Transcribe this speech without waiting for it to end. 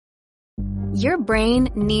Your brain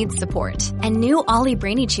needs support, and new Ollie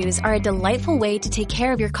Brainy Chews are a delightful way to take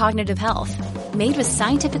care of your cognitive health. Made with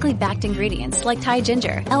scientifically backed ingredients like Thai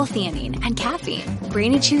ginger, L-theanine, and caffeine,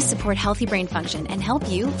 Brainy Chews support healthy brain function and help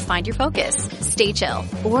you find your focus, stay chill,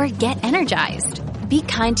 or get energized. Be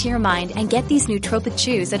kind to your mind and get these nootropic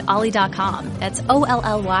chews at ollie.com. That's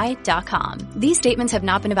OLLY.com. These statements have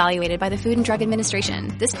not been evaluated by the Food and Drug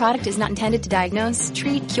Administration. This product is not intended to diagnose,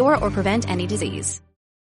 treat, cure, or prevent any disease.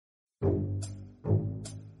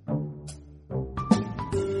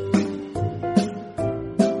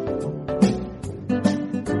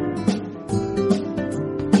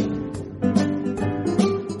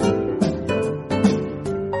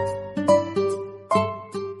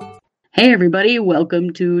 Hey everybody,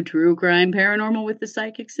 welcome to True Crime Paranormal with the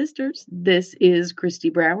Psychic Sisters. This is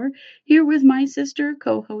Kristi Brower, here with my sister,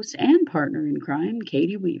 co-host, and partner in crime,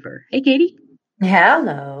 Katie Weaver. Hey Katie.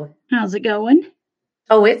 Hello. How's it going?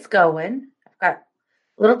 Oh, it's going. I've got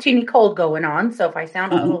a little teeny cold going on, so if I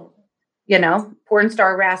sound a little, porn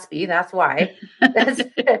star raspy, that's why.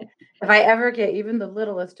 If I ever get even the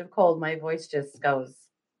littlest of cold, my voice just goes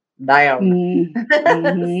down.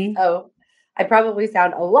 Mm-hmm. So I probably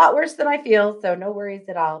sound a lot worse than I feel, so no worries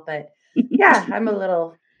at all. But yeah, I'm a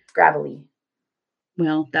little gravelly.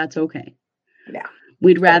 Well, that's okay. Yeah.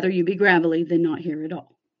 We'd rather you be gravelly than not here at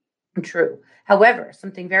all. True. However,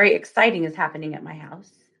 something very exciting is happening at my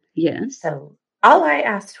house. Yes. So all I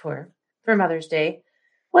asked for Mother's Day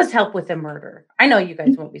was help with a murder. I know you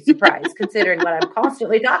guys won't be surprised considering what I'm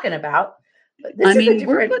constantly talking about. But this is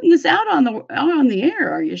we're putting this out on the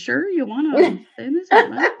air. Are you sure you want to say this?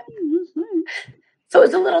 So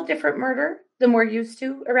it's a little different murder than we're used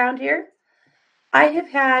to around here. I have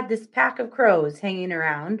had this pack of crows hanging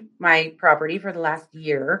around my property for the last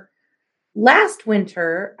year. Last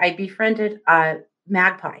winter, I befriended a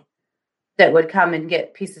magpie that would come and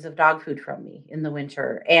get pieces of dog food from me in the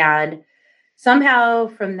winter. And somehow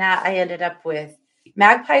from that, I ended up with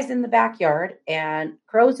magpies in the backyard and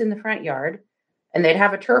crows in the front yard. And they'd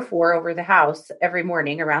have a turf war over the house every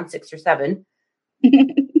morning around 6 or 7.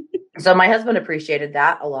 So my husband appreciated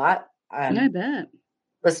that a lot. I bet.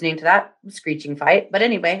 Listening to that screeching fight. But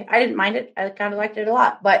anyway, I didn't mind it. I kind of liked it a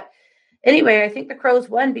lot. But anyway, I think the crows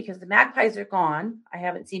won because the magpies are gone. I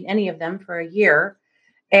haven't seen any of them for a year.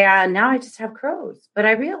 And now I just have crows. But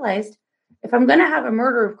I realized if I'm going to have a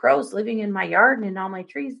murder of crows living in my yard and in all my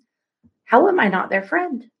trees, how am I not their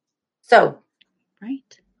friend? So,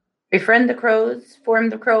 right. Befriend the crows, form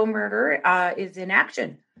the crow murder is in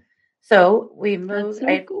action. So we moved. So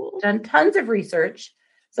I've done tons of research.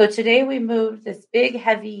 So today we moved this big,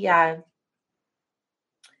 heavy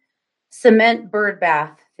cement bird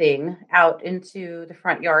bath thing out into the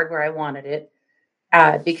front yard where I wanted it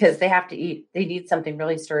because they have to eat. They need something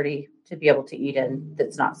really sturdy to be able to eat in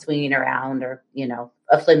that's not swinging around or,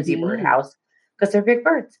 a flimsy birdhouse because they're big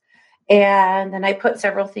birds. And then I put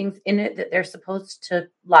several things in it that they're supposed to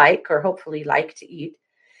like or hopefully like to eat.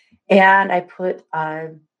 And I put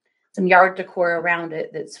some yard decor around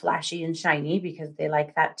it that's flashy and shiny because they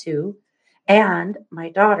like that too. And my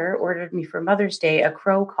daughter ordered me for Mother's Day a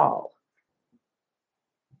crow call.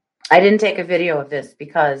 I didn't take a video of this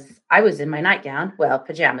because I was in my nightgown,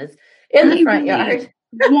 pajamas, in the front yard.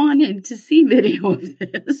 Wanted to see video of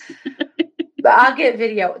this. But I'll get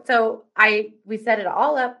video. So we set it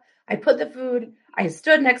all up. I put the food, I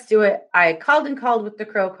stood next to it. I called with the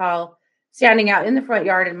crow call, standing out in the front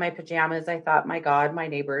yard in my pajamas. I thought, my God, my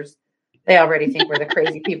neighbors, they already think we're the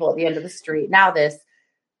crazy people at the end of the street. Now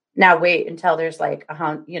wait until there's like, I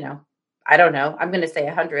don't know. I'm going to say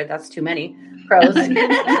 100. That's too many crows.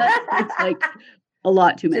 It's like a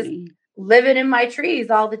lot too many. Just living in my trees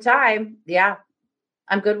all the time. Yeah,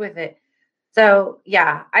 I'm good with it. So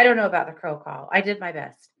yeah, I don't know about the crow call. I did my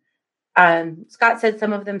best. Scott said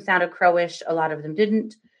some of them sounded crowish. A lot of them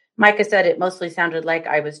didn't. Micah said it mostly sounded like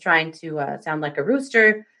I was trying to sound like a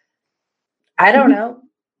rooster. I don't know.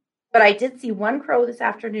 But I did see one crow this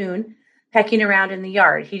afternoon pecking around in the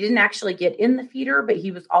yard. He didn't actually get in the feeder, but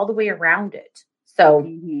he was all the way around it. So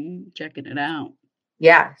checking it out.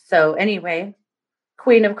 Yeah. So anyway,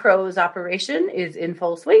 Queen of Crows operation is in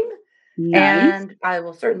full swing. Nice. And I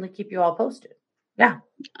will certainly keep you all posted. Yeah.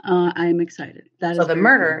 I'm excited. So the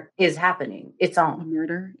murder is happening. It's on. The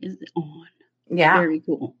murder is on. Yeah. Very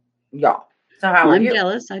cool. Yeah. So how are I'm you?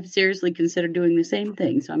 jealous. I've seriously considered doing the same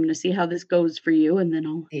thing. So I'm going to see how this goes for you. And then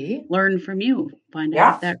I'll learn from you. Find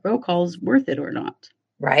out if that crow call is worth it or not.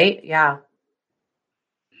 Right. Yeah.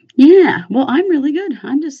 Yeah. Well, I'm really good.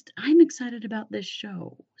 I'm excited about this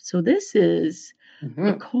show. So this is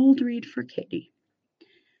a cold read for Katie.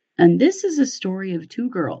 And this is a story of two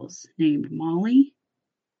girls named Molly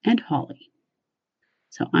and Holly.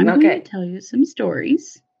 So I'm going Okay. to tell you some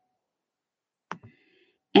stories.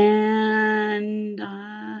 And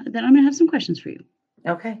then I'm going to have some questions for you.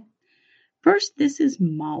 Okay. First, this is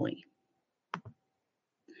Molly.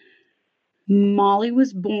 Molly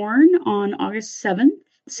was born on August 2nd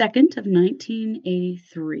of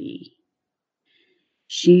 1983.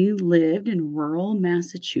 She lived in rural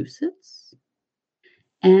Massachusetts.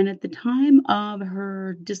 And at the time of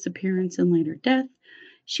her disappearance and later death,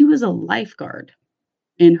 she was a lifeguard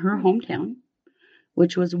in her hometown,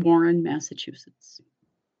 which was Warren, Massachusetts.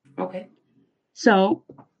 Okay. So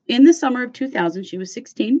in the summer of 2000, she was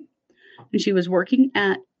 16, and she was working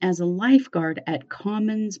as a lifeguard at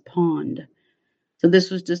Commons Pond. So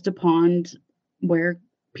this was just a pond where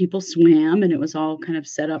people swam, and it was all kind of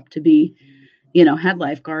set up to be, had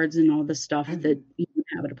lifeguards and all the stuff that you would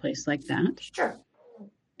have at a place like that. Sure.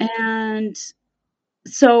 And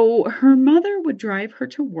so her mother would drive her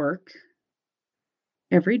to work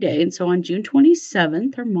every day. And so on June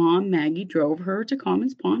 27th, her mom, Maggie, drove her to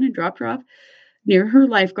Commons Pond and dropped her off near her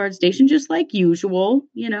lifeguard station, just like usual.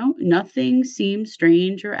 Nothing seemed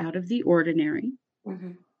strange or out of the ordinary.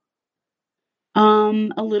 Mm-hmm.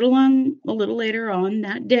 A little later on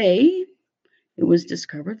that day, it was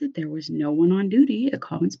discovered that there was no one on duty at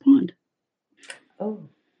Commons Pond. Oh.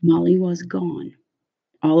 Molly was gone.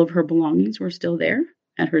 All of her belongings were still there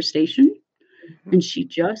at her station, and she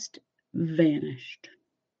just vanished.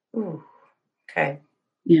 Ooh. Okay.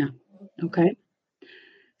 Yeah. Okay.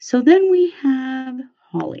 So then we have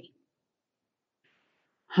Holly.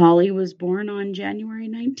 Holly was born on January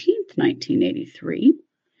 19th, 1983.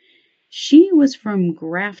 She was from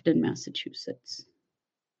Grafton, Massachusetts.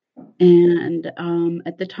 And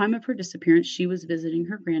at the time of her disappearance, she was visiting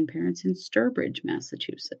her grandparents in Sturbridge,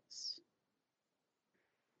 Massachusetts.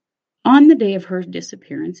 On the day of her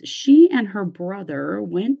disappearance, she and her brother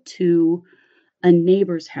went to a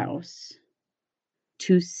neighbor's house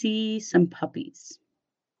to see some puppies.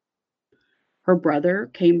 Her brother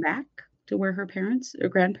came back to where her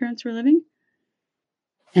grandparents were living,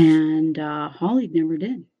 and Holly never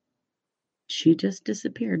did. She just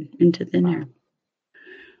disappeared into thin air.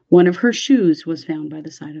 One of her shoes was found by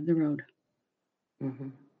the side of the road. Mm-hmm.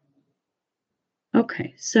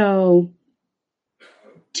 Okay, so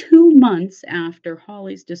 2 months after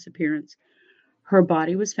Holly's disappearance, her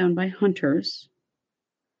body was found by hunters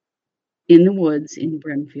in the woods in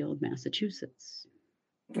Brimfield, Massachusetts.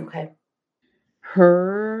 Okay.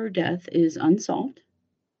 Her death is unsolved.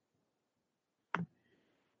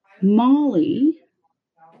 Molly's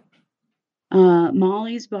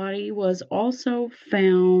body was also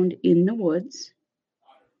found in the woods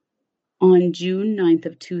on June 9th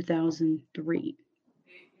of 2003.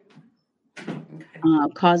 Okay.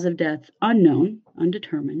 Cause of death unknown,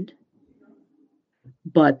 undetermined,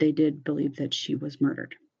 but they did believe that she was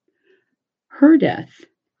murdered. Her death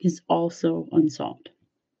is also unsolved.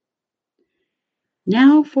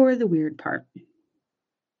 Now for the weird part.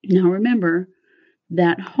 Now remember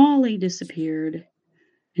that Holly disappeared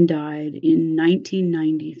and died in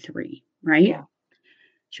 1993, right? Yeah.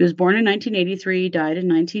 She was born in 1983, died in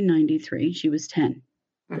 1993. She was 10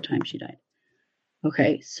 at the time she died.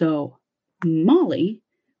 Okay, so Molly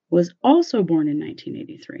was also born in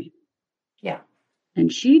 1983. Yeah.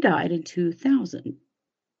 And she died in 2000,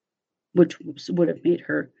 which would have made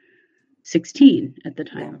her 16 at the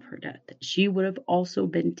time of her death. She would have also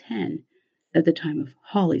been 10 at the time of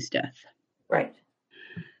Holly's death. Right.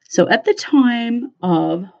 So at the time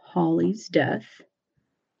of Holly's death,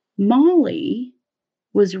 Molly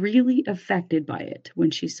was really affected by it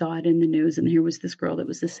when she saw it in the news. And here was this girl that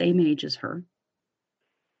was the same age as her.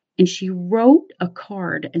 And she wrote a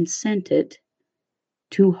card and sent it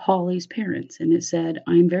to Holly's parents. And it said,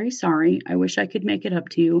 "I'm very sorry. I wish I could make it up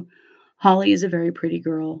to you. Holly is a very pretty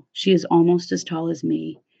girl. She is almost as tall as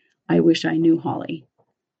me. I wish I knew Holly.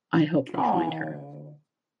 I hope they find her."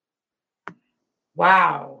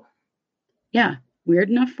 Wow. Yeah. Weird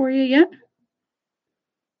enough for you yet?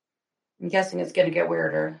 I'm guessing it's going to get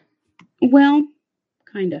weirder. Well,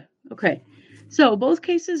 kind of. Okay. So both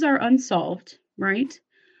cases are unsolved, right?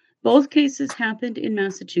 Both cases happened in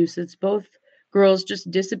Massachusetts. Both girls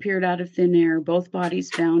just disappeared out of thin air. Both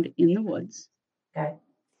bodies found in the woods. Okay.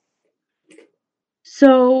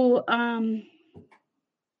 So,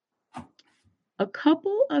 a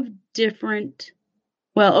couple of different,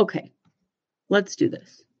 okay, let's do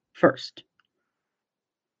this. First,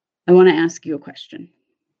 I want to ask you a question.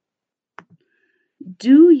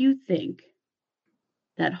 Do you think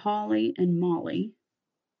that Holly and Molly,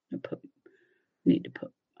 need to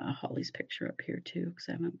put Holly's picture up here too, because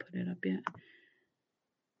I haven't put it up yet.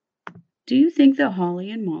 Do you think that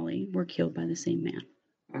Holly and Molly were killed by the same man?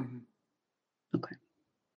 Mm-hmm. Okay.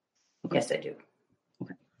 Yes, I do.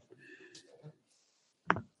 Okay.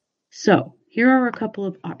 So here are a couple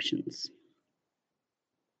of options.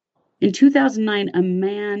 In 2009, a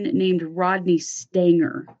man named Rodney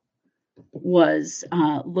Stanger was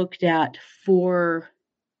looked at for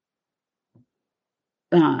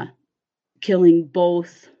killing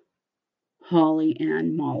both Holly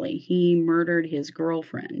and Molly. He murdered his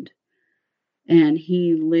girlfriend, and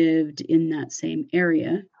he lived in that same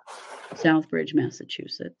area, Southbridge,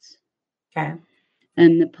 Massachusetts. Okay.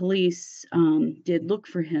 And the police did look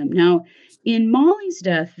for him. Now, in Molly's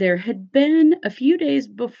death, there had been a few days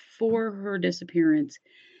before her disappearance,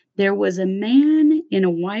 there was a man in a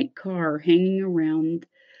white car hanging around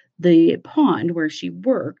the pond where she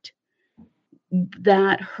worked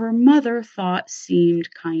that her mother thought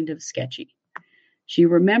seemed kind of sketchy. She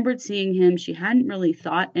remembered seeing him. She hadn't really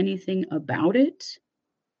thought anything about it.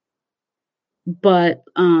 But,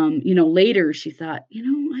 later she thought,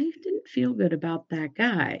 I didn't feel good about that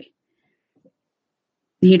guy.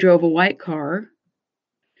 He drove a white car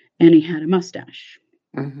and he had a mustache.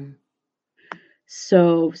 Mm-hmm.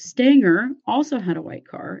 So Stanger also had a white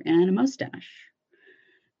car and a mustache.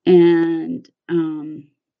 And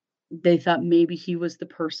they thought maybe he was the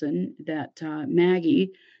person that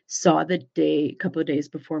Maggie saw a couple of days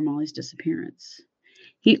before Molly's disappearance.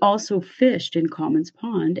 He also fished in Commons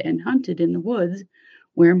Pond and hunted in the woods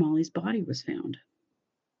where Molly's body was found.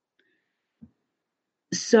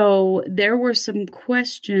 So there were some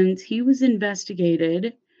questions. He was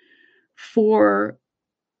investigated for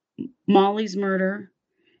Molly's murder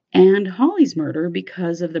and Holly's murder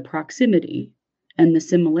because of the proximity and the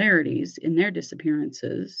similarities in their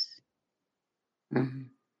disappearances. Mm-hmm.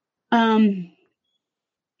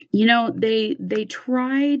 They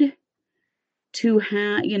tried to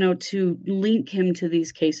link him to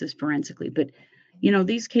these cases forensically, but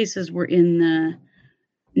these cases were in the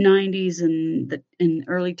 90s and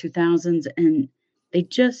early 2000s, and they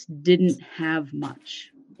just didn't have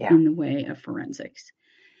much in the way of forensics.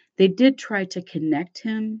 They did try to connect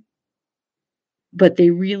him, but they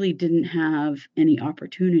really didn't have any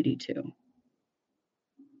opportunity to.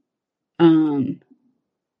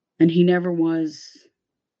 And he never was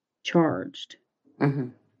charged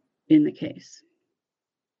in the case.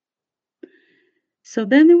 So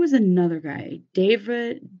then there was another guy,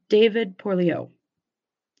 David Porlio,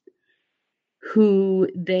 who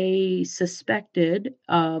they suspected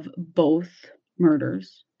of both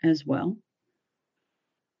murders as well.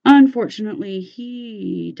 Unfortunately,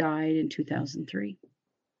 he died in 2003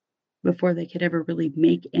 before they could ever really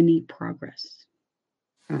make any progress.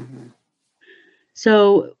 Mm-hmm.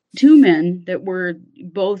 So 2 men that were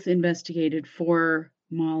both investigated for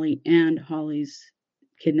Molly and Holly's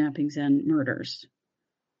kidnappings and murders.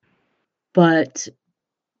 But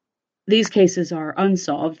these cases are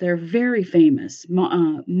unsolved. They're very famous.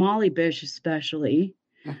 Molly Bish especially.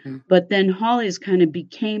 Mm-hmm. But then Holly's kind of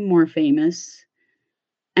became more famous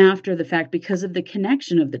after the fact because of the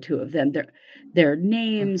connection of the two of them. Their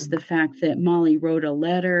names, the fact that Molly wrote a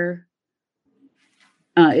letter.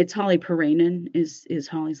 It's Holly Piirainen is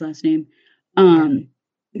Holly's last name.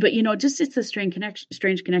 But just it's a strange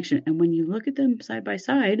connection. And when you look at them side by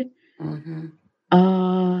side,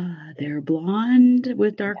 they're blonde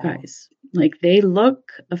with dark eyes. Like they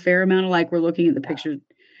look a fair amount alike. We're looking at the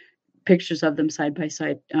pictures of them side by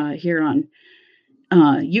side here on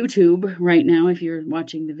YouTube right now, if you're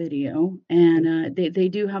watching the video, and they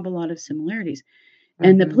do have a lot of similarities.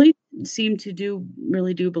 And the police seem to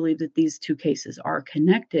really do believe that these two cases are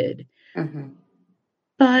connected.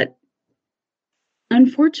 But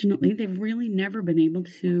unfortunately, they've really never been able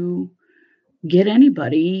to get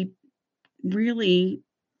anybody really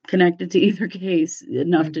connected to either case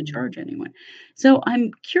enough to charge anyone. So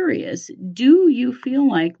I'm curious, do you feel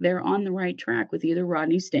like they're on the right track with either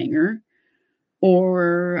Rodney Stanger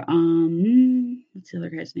or what's the other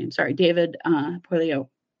guy's name? Sorry, David Porlio.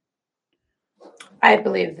 I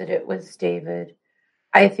believe that it was David.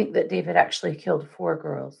 I think that David actually killed 4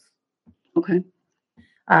 girls. Okay.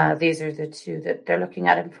 These are the 2 that they're looking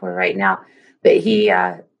at him for right now. But he,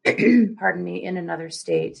 pardon me, in another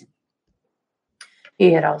state,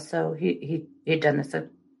 he had also he'd done this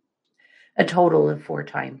a total of 4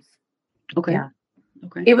 times. Okay. Yeah.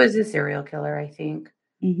 Okay. He was a serial killer, I think.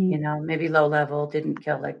 Maybe low level, didn't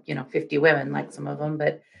kill 50 women like some of them,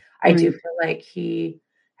 but I do feel like he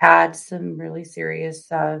had some really serious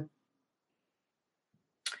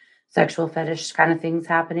sexual fetish kind of things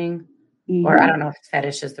happening. Or I don't know if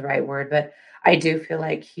fetish is the right word, but I do feel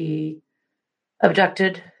like he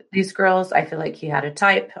abducted these girls. I feel like he had a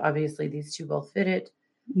type. Obviously, these 2 both fit it.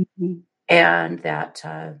 And that,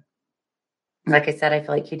 like I said, I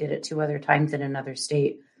feel like he did it 2 other times in another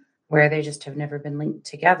state where they just have never been linked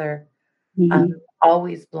together. Mm-hmm.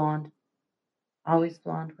 Always blonde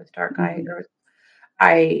with dark eye. Mm-hmm.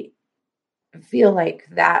 I feel like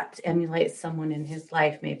that emulates someone in his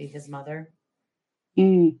life, maybe his mother,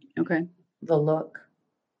 Okay. the look.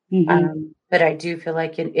 Mm-hmm. But I do feel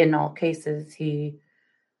like in all cases, he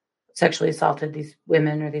sexually assaulted these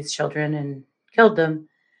women or these children and killed them.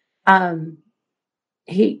 Um,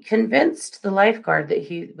 he convinced the lifeguard that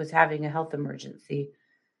he was having a health emergency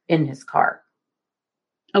in his car.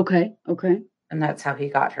 Okay. Okay. And that's how he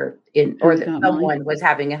got her in, How or he that got Molly? someone was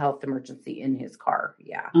having a health emergency in his car.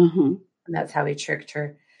 Yeah. Uh-huh. And that's how he tricked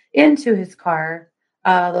her into his car.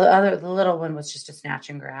 The little one was just a snatch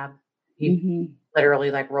and grab. He Mm-hmm.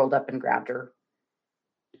 literally like rolled up and grabbed her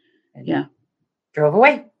and Yeah. drove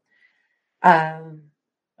away.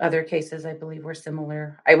 Other cases, I believe, were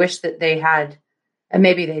similar. I wish that they had, and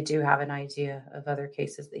maybe they do have an idea of other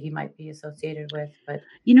cases that he might be associated with, but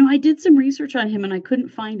I did some research on him and I couldn't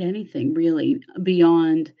find anything really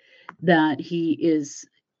beyond that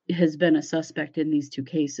has been a suspect in these 2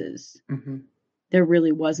 cases. mhm. There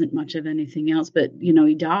really wasn't much of anything else, but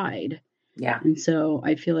he died. Yeah, And so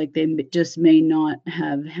I feel like they just may not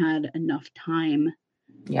have had enough time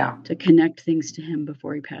yeah. to connect things to him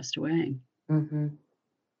before he passed away. hmm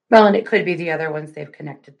Well, and it could be the other ones they've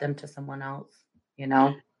connected them to someone else,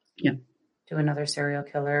 Yeah. to another serial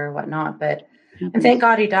killer or whatnot. But and thank Happens.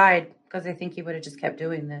 God he died because I think he would have just kept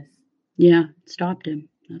doing this. Yeah, stopped him.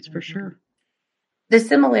 That's for Mhm. sure. The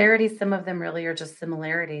similarities, some of them really are just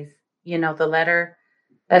similarities. The letter,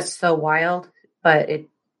 that's so wild, but it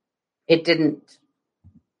didn't.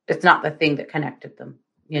 It's not the thing that connected them.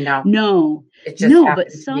 No. It just No, but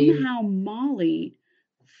happened to be. somehow Molly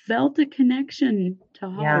felt a connection to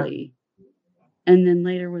Yeah, Holly and then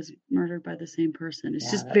later was murdered by the same person. It's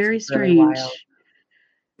yeah, just that's very really wild. strange.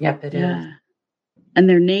 Yep, it is. Yeah. And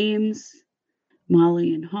their names,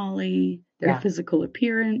 Molly and Holly, their Yeah. physical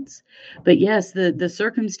appearance. But yes, the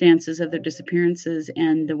circumstances of their disappearances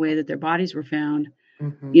and the way that their bodies were found,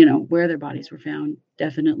 hmm where their bodies were found,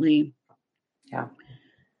 definitely, Yeah.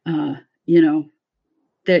 uh, you know,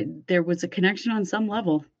 there was a connection on some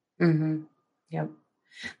level. hmm Yep.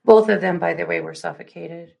 Both of them, by the way, were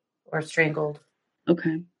suffocated or strangled.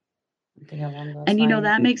 Okay. Something along those And lines.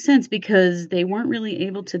 that makes sense because they weren't really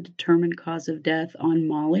able to determine cause of death on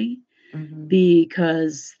Molly hmm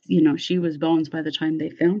because, she was bones by the time they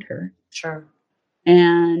found her. Sure.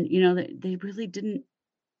 And, they really didn't,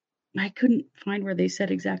 I couldn't find where they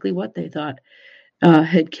said exactly what they thought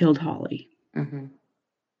had killed Holly. hmm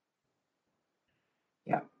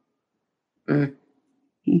Yeah. Mm.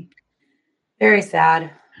 Mm. Very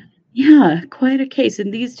sad. Yeah, quite a case.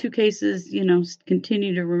 And these 2 cases,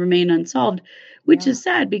 continue to remain unsolved, which Yeah. is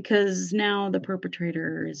sad because now the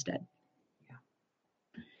perpetrator is dead Yeah.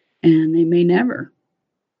 and they may never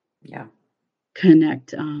Yeah.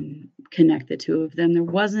 connect the 2 of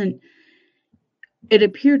them. It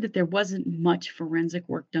appeared that there wasn't much forensic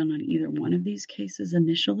work done on either one of these cases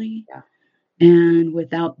initially. Yeah. And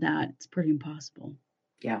without that, it's pretty impossible.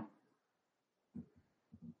 Yeah.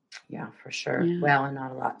 Yeah, for sure. Yeah. Well, and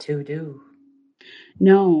not a lot to do.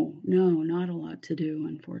 No, not a lot to do,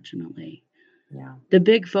 unfortunately. Yeah. The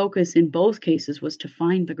big focus in both cases was to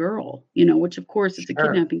find the girl, which of course it's a Sure.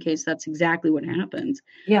 kidnapping case. That's exactly what happens.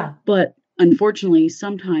 Yeah. But unfortunately,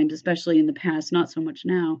 sometimes, especially in the past, not so much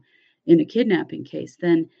now, in a kidnapping case,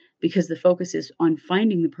 then because the focus is on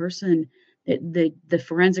finding the person, the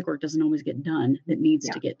forensic work doesn't always get done that needs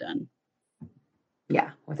Yeah. to get done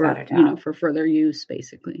Yeah. Without for, a doubt. for further use,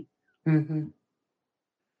 basically. hmm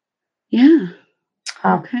Yeah.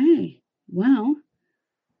 Huh. Okay. Well,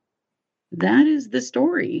 that is the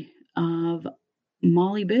story of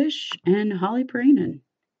Molly Bish and Holly Piirainen.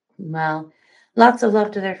 Well, lots of love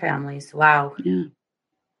to their families. Wow. Yeah.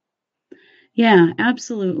 Yeah,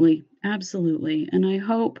 absolutely. Absolutely. And I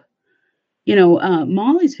hope,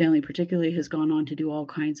 Molly's family particularly has gone on to do all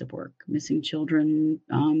kinds of work, missing children,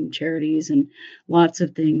 charities, and lots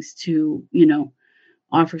of things to,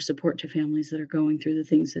 offer support to families that are going through the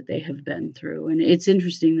things that they have been through. And it's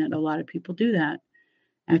interesting that a lot of people do that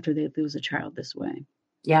after they lose a child this way.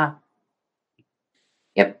 Yeah.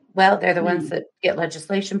 Yep. Well, they're the Yeah. ones that get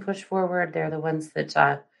legislation pushed forward. They're the ones that,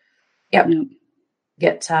 yep, Yep.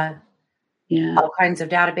 get Yeah. all kinds of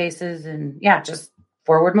databases and yeah, just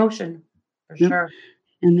forward motion for Yep. sure.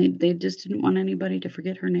 And they just didn't want anybody to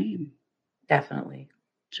forget her name, Definitely.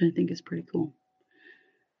 which I think is pretty cool.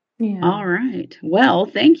 Yeah. All right. Well,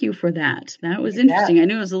 thank you for that. That was You bet. interesting. I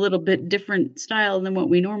knew it was a little bit different style than what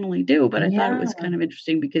we normally do, but I thought it was Yeah. kind of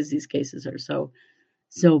interesting because these cases are so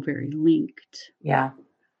very linked. Yeah.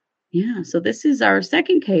 Yeah. So this is our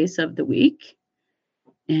second case of the week.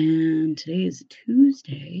 And today is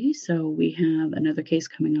Tuesday. So we have another case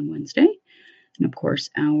coming on Wednesday. And of course,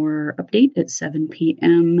 our update at 7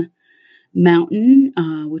 p.m. Mountain,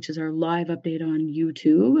 which is our live update on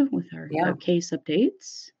YouTube with our Yeah. case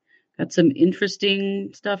updates. Got some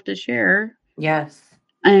interesting stuff to share. Yes.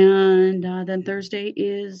 And then Thursday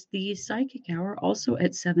is the Psychic Hour, also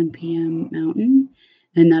at 7 p.m. Mountain.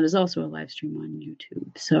 And that is also a live stream on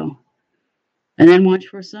YouTube. So, and then watch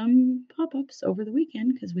for some pop ups over the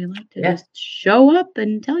weekend because we like to just show up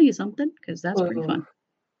and tell you something because that's pretty fun.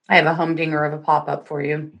 I have a humdinger of a pop up for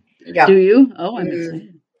you. Yeah. Do you? Oh, I'm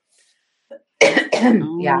excited.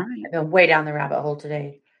 Yeah. Right. I've been way down the rabbit hole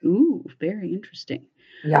today. Ooh, very interesting.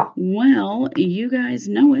 Yeah. Well, you guys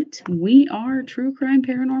know it. We are True Crime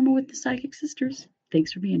Paranormal with the Psychic Sisters.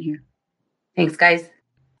 Thanks for being here. Thanks, guys.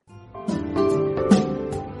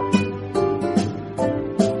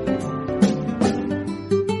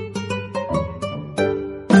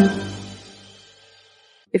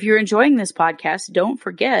 If you're enjoying this podcast, don't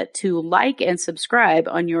forget to like and subscribe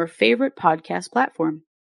on your favorite podcast platform.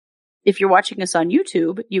 If you're watching us on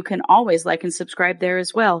YouTube, you can always like and subscribe there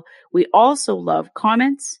as well. We also love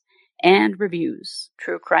comments and reviews.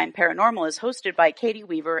 True Crime Paranormal is hosted by Katie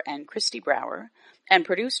Weaver and Kristi Brower and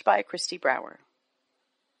produced by Kristi Brower.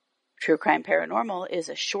 True Crime Paranormal is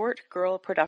a Short Girl production.